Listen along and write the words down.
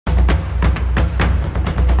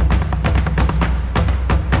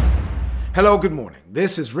Hello, good morning.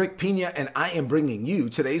 This is Rick Pina, and I am bringing you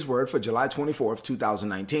today's word for July 24th,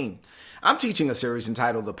 2019. I'm teaching a series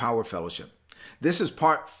entitled The Power Fellowship. This is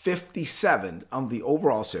part 57 of the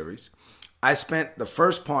overall series. I spent the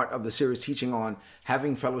first part of the series teaching on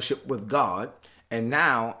having fellowship with God, and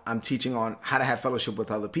now I'm teaching on how to have fellowship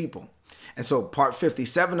with other people. And so part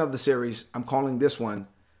 57 of the series, I'm calling this one,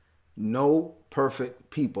 No Perfect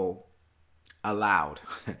People Allowed.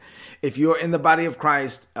 If you're in the body of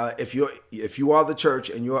Christ, if you are the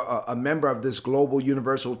church and you're a member of this global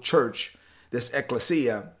universal church, this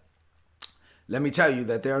ecclesia, let me tell you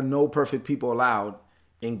that there are no perfect people allowed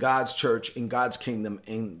in God's church, in God's kingdom,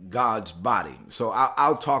 in God's body. So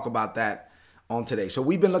I'll talk about that on today. So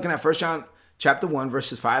we've been looking at 1 John chapter 1,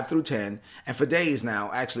 verses 5 through 10. And for days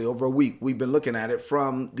now, actually over a week, we've been looking at it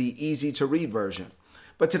from the easy to read version.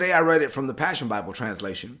 But today I read it from the Passion Bible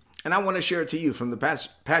translation. And I want to share it to you from the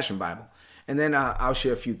Passion Bible. And then I'll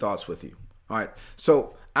share a few thoughts with you. All right.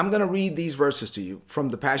 So I'm going to read these verses to you from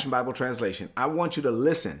the Passion Bible translation. I want you to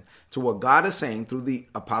listen to what God is saying through the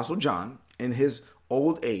Apostle John in his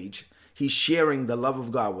old age. He's sharing the love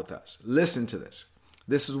of God with us. Listen to this.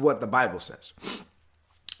 This is what the Bible says.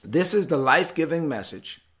 This is the life-giving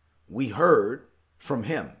message we heard from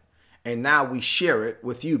him. And now we share it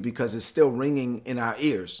with you because it's still ringing in our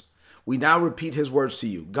ears. We now repeat his words to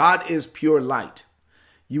you. God is pure light.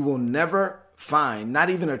 You will never find not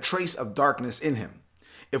even a trace of darkness in him.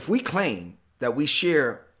 If we claim that we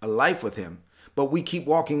share a life with him, but we keep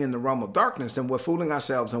walking in the realm of darkness, then we're fooling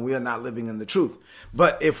ourselves and we are not living in the truth.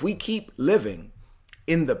 But if we keep living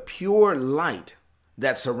in the pure light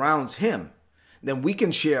that surrounds him, then we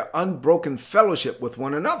can share unbroken fellowship with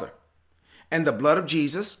one another. And the blood of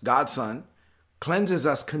Jesus, God's Son, cleanses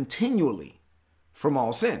us continually from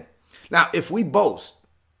all sin. Now, if we boast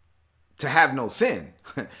to have no sin,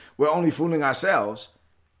 we're only fooling ourselves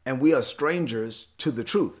and we are strangers to the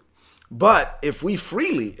truth. But if we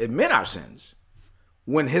freely admit our sins,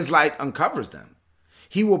 when his light uncovers them,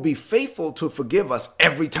 he will be faithful to forgive us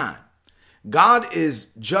every time. God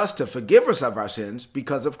is just to forgive us of our sins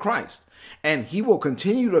because of Christ, and he will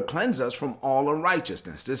continue to cleanse us from all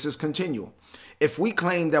unrighteousness. This is continual. If we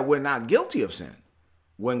claim that we're not guilty of sin,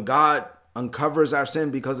 when God uncovers our sin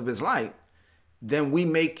because of his light, then we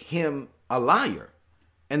make him a liar,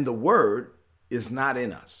 and the word is not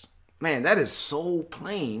in us. Man, that is so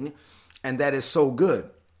plain, and that is so good.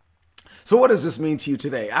 So what does this mean to you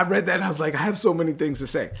today? I read that and I was like, I have so many things to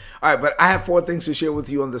say. All right, but I have 4 things to share with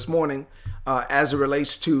you on this morning as it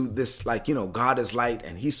relates to this, God is light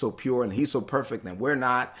and he's so pure and he's so perfect and we're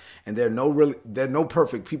not. And there are no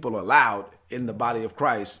perfect people allowed in the body of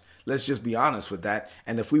Christ. Let's just be honest with that.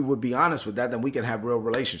 And if we would be honest with that, then we can have real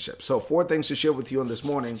relationships. So 4 things to share with you on this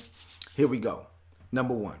morning. Here we go.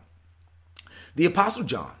 Number 1, the Apostle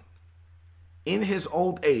John. In his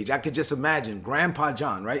old age, I could just imagine Grandpa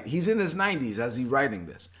John, right? He's in his 90s as he's writing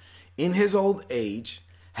this. In his old age,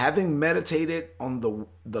 having meditated on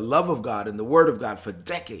the love of God and the word of God for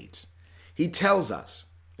decades, he tells us,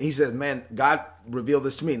 he says, man, God revealed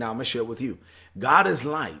this to me. Now I'm going to share it with you. God is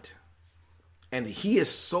light, and he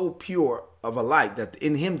is so pure of a light that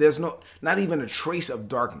in him there's not even a trace of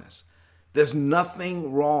darkness. There's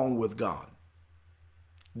nothing wrong with God.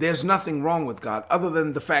 There's nothing wrong with God other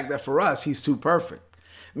than the fact that for us, he's too perfect,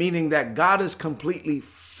 meaning that God is completely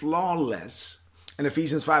flawless. And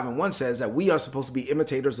Ephesians 5:1 says that we are supposed to be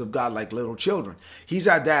imitators of God like little children. He's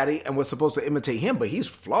our daddy and we're supposed to imitate him, but he's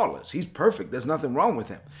flawless. He's perfect. There's nothing wrong with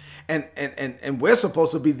him. And we're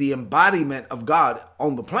supposed to be the embodiment of God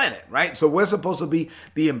on the planet, right? So we're supposed to be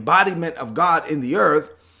the embodiment of God in the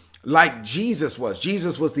earth like Jesus was.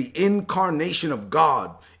 Jesus was the incarnation of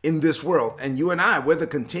God in this world. And you and I, we're the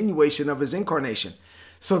continuation of his incarnation.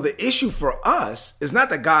 So the issue for us is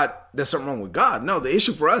not that there's something wrong with God. No, the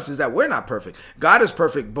issue for us is that we're not perfect. God is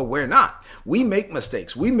perfect, but we're not. We make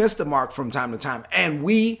mistakes. We miss the mark from time to time, and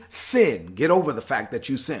we sin. Get over the fact that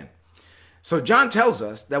you sin. So John tells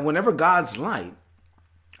us that whenever God's light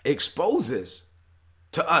exposes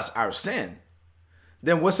to us our sin,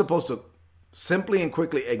 then we're supposed to simply and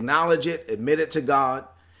quickly acknowledge it, admit it to God,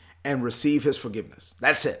 and receive his forgiveness.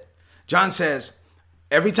 That's it. John says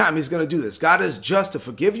every time he's going to do this, God is just to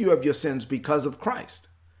forgive you of your sins because of Christ.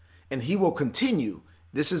 And he will continue,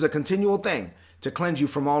 this is a continual thing, to cleanse you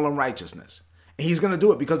from all unrighteousness. And he's going to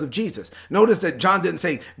do it because of Jesus. Notice that John didn't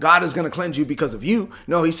say God is going to cleanse you because of you.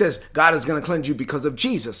 No, he says God is going to cleanse you because of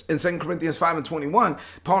Jesus. In 2 Corinthians 5:21,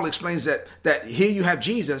 Paul explains that here you have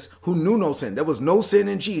Jesus who knew no sin. There was no sin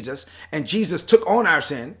in Jesus, and Jesus took on our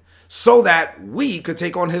sin so that we could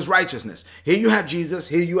take on his righteousness. Here you have Jesus,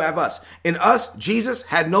 here you have us. In us, Jesus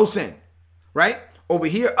had no sin, right? Over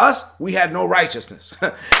here, us, we had no righteousness.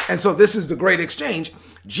 And so this is the great exchange.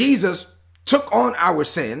 Jesus took on our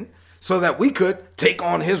sin so that we could take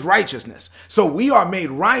on his righteousness. So we are made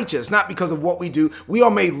righteous, not because of what we do. We are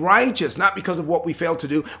made righteous, not because of what we fail to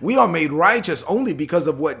do. We are made righteous only because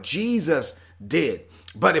of what Jesus did.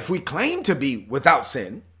 But if we claim to be without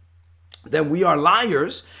sin, then we are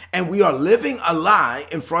liars and we are living a lie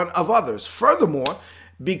in front of others. Furthermore,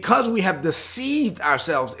 because we have deceived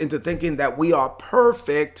ourselves into thinking that we are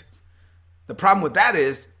perfect, the problem with that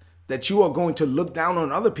is that you are going to look down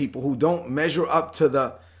on other people who don't measure up to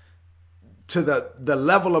the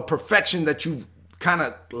level of perfection that you've kind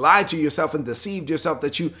of lied to yourself and deceived yourself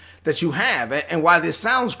that you have. And while this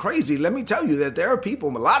sounds crazy, let me tell you that there are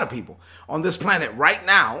people, a lot of people on this planet right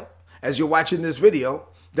now, as you're watching this video,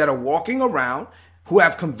 that are walking around who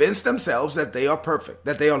have convinced themselves that they are perfect,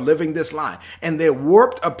 that they are living this lie, and their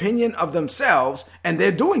warped opinion of themselves, and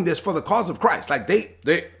they're doing this for the cause of Christ. Like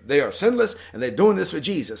they are sinless and they're doing this for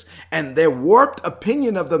Jesus. And their warped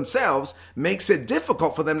opinion of themselves makes it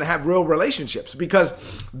difficult for them to have real relationships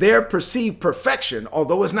because their perceived perfection,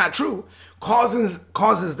 although it's not true,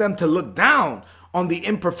 causes them to look down on the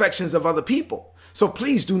imperfections of other people. So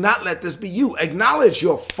please do not let this be you. Acknowledge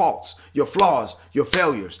your faults, your flaws, your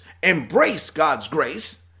failures. Embrace God's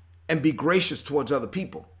grace and be gracious towards other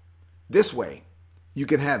people. This way, you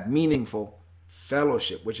can have meaningful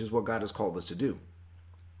fellowship, which is what God has called us to do.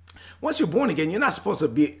 Once you're born again, you're not supposed to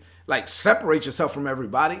be like separate yourself from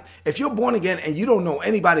everybody. If you're born again and you don't know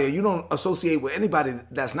anybody or you don't associate with anybody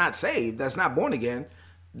that's not saved, that's not born again,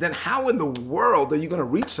 then how in the world are you going to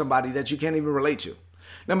reach somebody that you can't even relate to?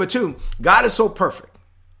 Number two, God is so perfect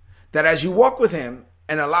that as you walk with him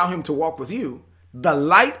and allow him to walk with you, the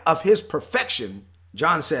light of his perfection,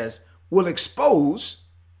 John says, will expose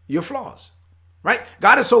your flaws, right?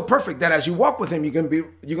 God is so perfect that as you walk with him, you're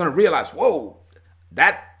going to realize, whoa,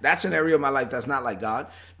 that's an area of my life that's not like God.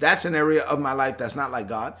 That's an area of my life that's not like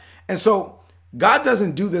God. And so God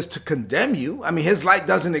doesn't do this to condemn you. I mean, his light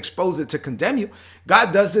doesn't expose it to condemn you.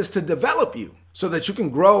 God does this to develop you so that you can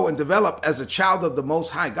grow and develop as a child of the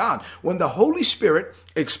Most High God. When the Holy Spirit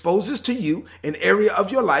exposes to you an area of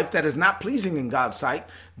your life that is not pleasing in God's sight,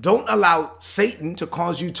 don't allow Satan to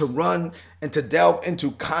cause you to run and to delve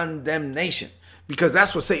into condemnation, because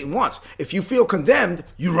that's what Satan wants. If you feel condemned,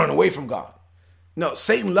 you run away from God. No,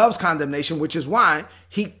 Satan loves condemnation, which is why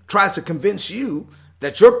he tries to convince you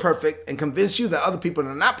that you're perfect and convince you that other people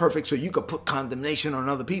are not perfect so you could put condemnation on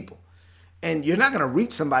other people. And you're not going to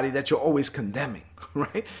reach somebody that you're always condemning,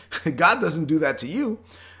 right? God doesn't do that to you.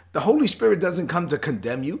 The Holy Spirit doesn't come to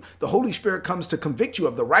condemn you. The Holy Spirit comes to convict you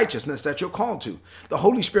of the righteousness that you're called to. The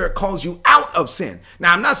Holy Spirit calls you out of sin.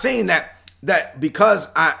 Now, I'm not saying that because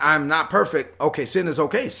I'm not perfect, okay, sin is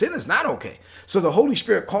okay. Sin is not okay. So the Holy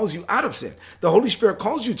Spirit calls you out of sin. The Holy Spirit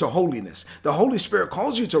calls you to holiness. The Holy Spirit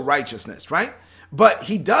calls you to righteousness, right? But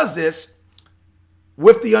he does this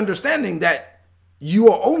with the understanding that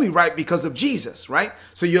you are only right because of Jesus, right?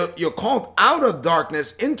 So you're called out of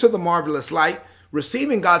darkness into the marvelous light,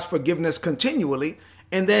 receiving God's forgiveness continually.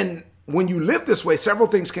 And then when you live this way, several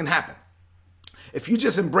things can happen. If you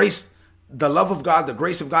just embrace the love of God, the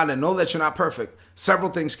grace of God, and know that you're not perfect,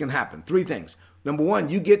 several things can happen. Three things. Number one,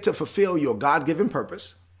 you get to fulfill your God-given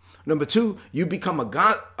purpose. Number two, you become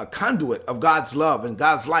a conduit of God's love and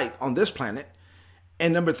God's light on this planet.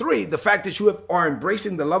 And number three, the fact that you are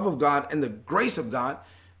embracing the love of God and the grace of God,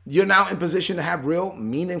 you're now in position to have real,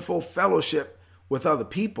 meaningful fellowship with other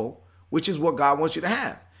people, which is what God wants you to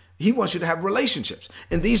have. He wants you to have relationships.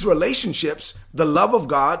 In these relationships, the love of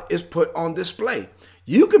God is put on display.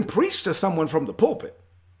 You can preach to someone from the pulpit,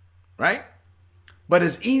 right? But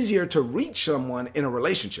it's easier to reach someone in a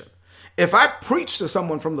relationship. If I preach to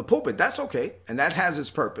someone from the pulpit, that's okay, and that has its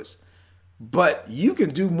purpose. But you can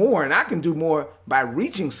do more, and I can do more by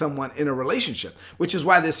reaching someone in a relationship, which is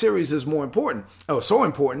why this series is so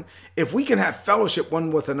important. If we can have fellowship one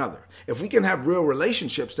with another, if we can have real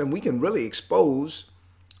relationships, then we can really expose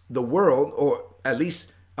the world, or at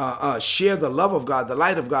least share the love of God, the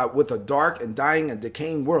light of God, with a dark and dying and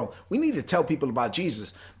decaying world. We need to tell people about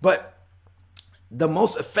Jesus. But the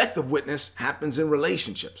most effective witness happens in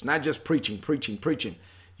relationships, not just preaching.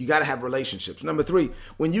 You got to have relationships. Number three,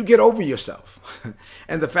 when you get over yourself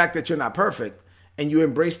and the fact that you're not perfect and you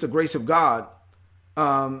embrace the grace of God,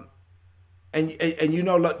 and you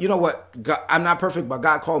know what, God, I'm not perfect, but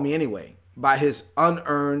God called me anyway by his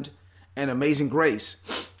unearned and amazing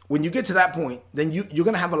grace. When you get to that point, then you're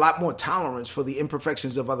going to have a lot more tolerance for the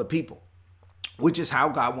imperfections of other people, which is how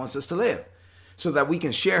God wants us to live, so that we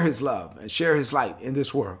can share his love and share his light in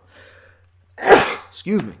this world.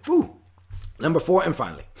 Excuse me. Whew. Number four, and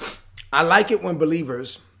finally, I like it when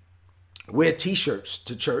believers wear t-shirts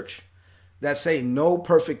to church that say no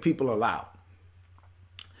perfect people allowed.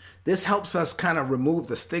 This helps us kind of remove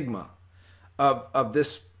the stigma of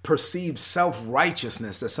this perceived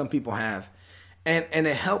self-righteousness that some people have. And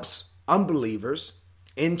it helps unbelievers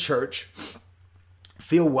in church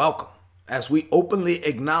feel welcome. As we openly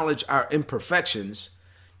acknowledge our imperfections,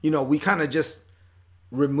 we kind of just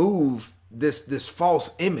remove this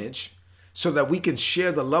false image so that we can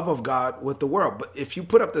share the love of God with the world. But if you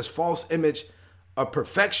put up this false image of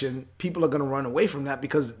perfection, people are going to run away from that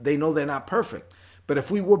because they know they're not perfect. But if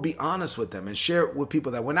we will be honest with them and share with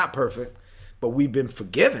people that we're not perfect, but we've been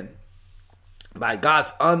forgiven by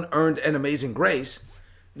God's unearned and amazing grace,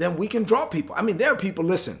 then we can draw people. I mean, there are people,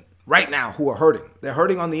 listen, right now who are hurting. They're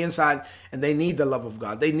hurting on the inside and they need the love of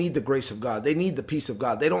God. They need the grace of God. They need the peace of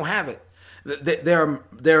God. They don't have it. There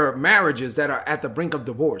are marriages that are at the brink of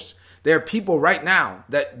divorce. There are people right now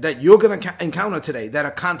that you're going to encounter today that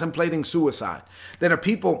are contemplating suicide. There are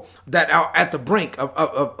people that are at the brink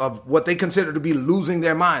of what they consider to be losing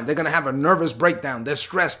their mind. They're going to have a nervous breakdown. They're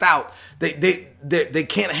stressed out. They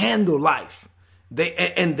can't handle life.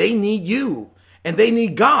 They need you, and they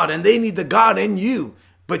need God, and they need the God in you.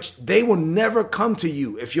 But they will never come to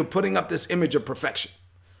you if you're putting up this image of perfection,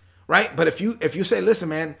 right? But if you say, listen,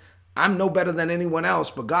 man, I'm no better than anyone else,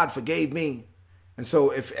 but God forgave me. And so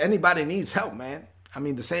if anybody needs help, man, I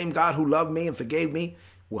mean, the same God who loved me and forgave me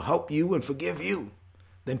will help you and forgive you.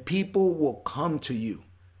 Then people will come to you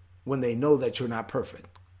when they know that you're not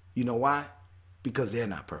perfect. You know why? Because they're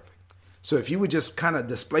not perfect. So if you would just kind of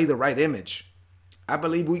display the right image, I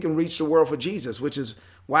believe we can reach the world for Jesus, which is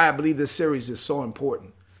why I believe this series is so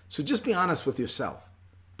important. So just be honest with yourself.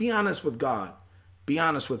 Be honest with God. Be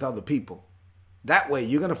honest with other people. That way,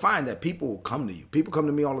 you're going to find that people will come to you. People come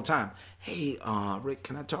to me all the time. Hey, Rick,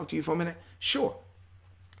 can I talk to you for a minute? Sure.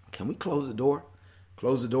 Can we close the door?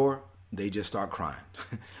 Close the door. They just start crying.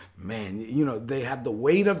 Man, they have the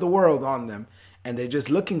weight of the world on them, and they're just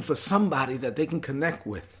looking for somebody that they can connect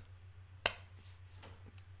with.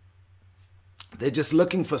 They're just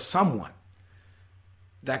looking for someone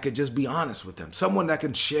that could just be honest with them, someone that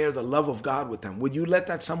can share the love of God with them. Would you let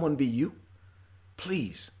that someone be you?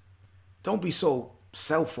 Please. Don't be so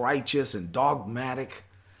self-righteous and dogmatic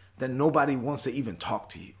that nobody wants to even talk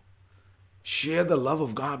to you. Share the love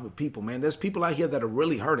of God with people, man. There's people out here that are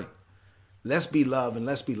really hurting. Let's be love and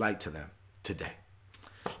let's be light to them today.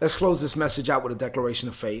 Let's close this message out with a declaration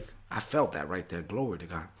of faith. I felt that right there. Glory to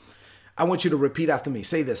God. I want you to repeat after me.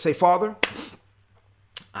 Say this. Say, Father,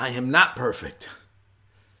 I am not perfect,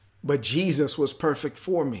 but Jesus was perfect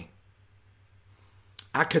for me.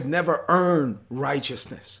 I could never earn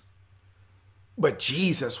righteousness, but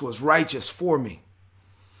Jesus was righteous for me.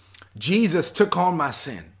 Jesus took on my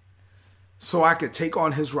sin so I could take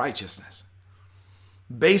on his righteousness.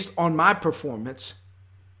 Based on my performance,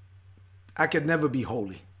 I could never be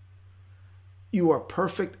holy. You are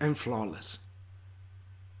perfect and flawless.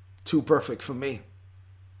 Too perfect for me.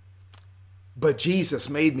 But Jesus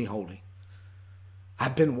made me holy.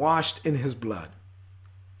 I've been washed in his blood.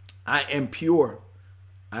 I am pure.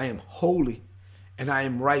 I am holy. And I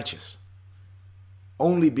am righteous.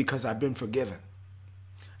 Only because I've been forgiven.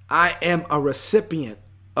 I am a recipient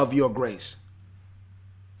of your grace.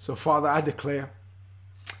 So, Father, I declare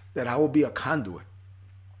that I will be a conduit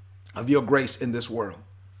of your grace in this world.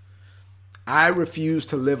 I refuse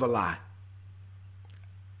to live a lie.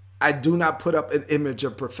 I do not put up an image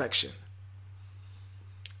of perfection.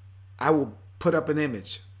 I will put up an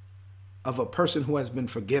image of a person who has been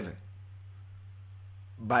forgiven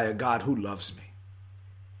by a God who loves me.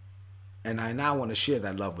 And I now want to share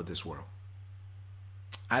that love with this world.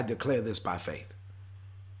 I declare this by faith.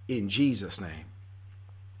 In Jesus' name,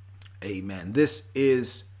 amen. This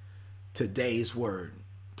is today's word.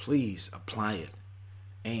 Please apply it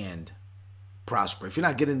and prosper. If you're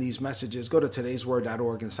not getting these messages, go to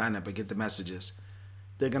todaysword.org and sign up and get the messages.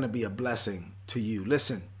 They're going to be a blessing to you.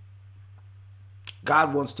 Listen,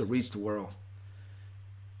 God wants to reach the world.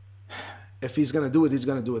 If he's going to do it, he's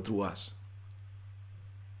going to do it through us.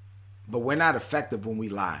 But we're not effective when we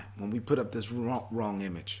lie, when we put up this wrong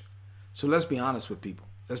image. So let's be honest with people.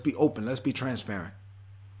 Let's be open. Let's be transparent.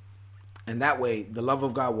 And that way, the love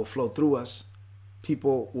of God will flow through us.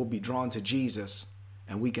 People will be drawn to Jesus,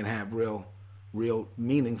 and we can have real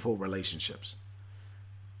meaningful relationships.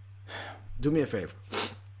 Do me a favor.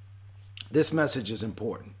 This message is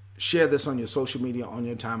important. Share this on your social media, on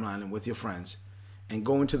your timeline, and with your friends. And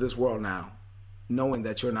go into this world now, knowing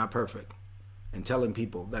that you're not perfect, and telling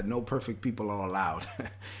people that no perfect people are allowed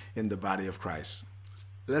in the body of Christ.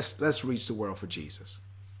 Let's reach the world for Jesus.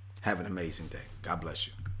 Have an amazing day. God bless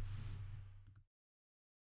you.